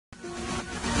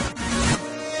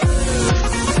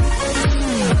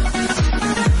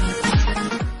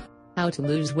How to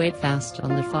lose weight fast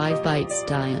on the 5 bites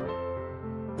diet.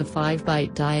 The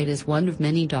 5-bite diet is one of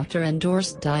many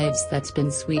doctor-endorsed diets that's been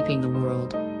sweeping the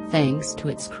world, thanks to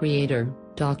its creator,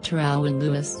 Dr. Alwin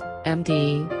Lewis,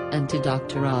 MD, and to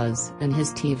Dr. Oz and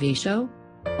his TV show.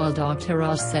 While Dr.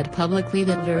 Oz said publicly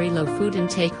that very low food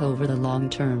intake over the long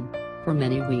term, for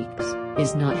many weeks,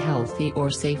 is not healthy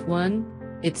or safe one,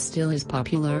 it still is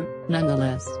popular,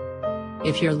 nonetheless.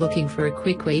 If you're looking for a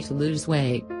quick way to lose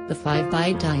weight, the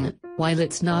 5-bite diet, while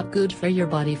it's not good for your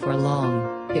body for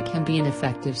long, it can be an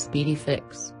effective speedy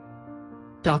fix.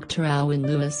 Dr. Alwin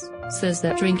Lewis says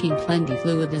that drinking plenty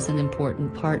fluid is an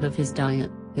important part of his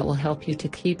diet. It will help you to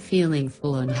keep feeling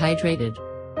full and hydrated.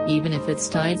 Even if it's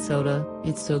diet soda,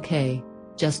 it's okay.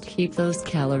 Just keep those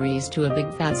calories to a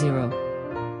big fat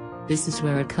 0. This is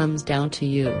where it comes down to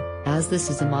you, as this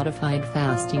is a modified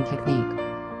fasting technique.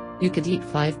 You could eat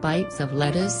 5 bites of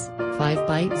lettuce, 5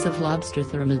 bites of lobster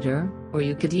thermidor, or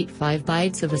you could eat 5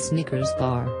 bites of a Snickers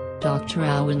bar. Dr.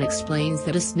 Alwin explains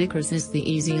that a Snickers is the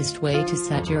easiest way to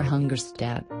set your hunger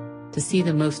stat. To see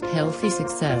the most healthy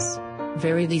success,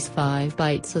 vary these 5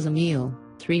 bites as a meal,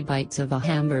 3 bites of a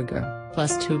hamburger,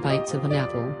 plus 2 bites of an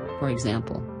apple, for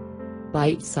example.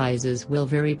 Bite sizes will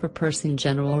vary per person.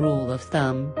 General rule of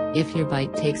thumb, if your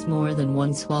bite takes more than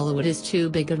 1 swallow, it is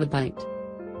too big of a bite.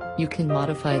 You can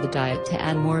modify the diet to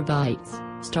add more bites.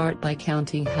 Start by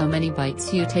counting how many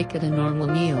bites you take at a normal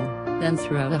meal, then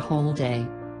throughout a whole day.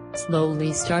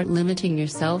 Slowly start limiting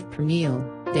yourself per meal,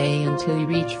 day until you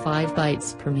reach 5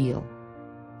 bites per meal.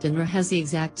 Dinner has the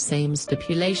exact same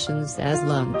stipulations as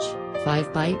lunch,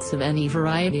 5 bites of any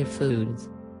variety of foods.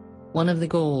 One of the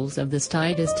goals of this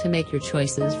diet is to make your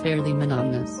choices fairly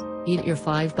monotonous. Eat your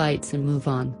 5 bites and move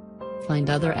on. Find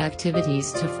other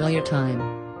activities to fill your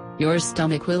time. Your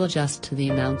stomach will adjust to the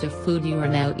amount of food you are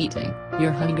now eating.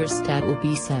 Your hunger stat will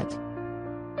be set.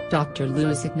 Dr.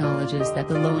 Lewis acknowledges that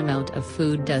the low amount of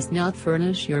food does not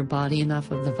furnish your body enough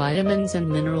of the vitamins and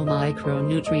mineral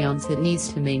micronutrients it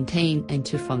needs to maintain and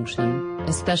to function,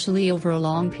 especially over a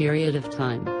long period of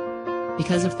time.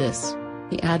 Because of this,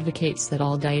 he advocates that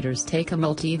all dieters take a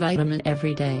multivitamin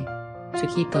every day.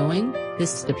 To keep going,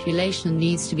 this stipulation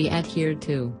needs to be adhered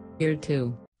to.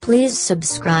 Please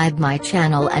subscribe my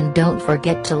channel and don't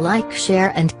forget to like,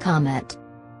 share and comment.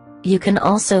 You can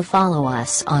also follow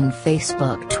us on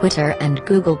Facebook, Twitter and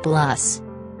Google+.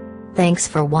 Thanks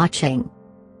for watching.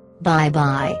 Bye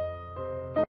bye.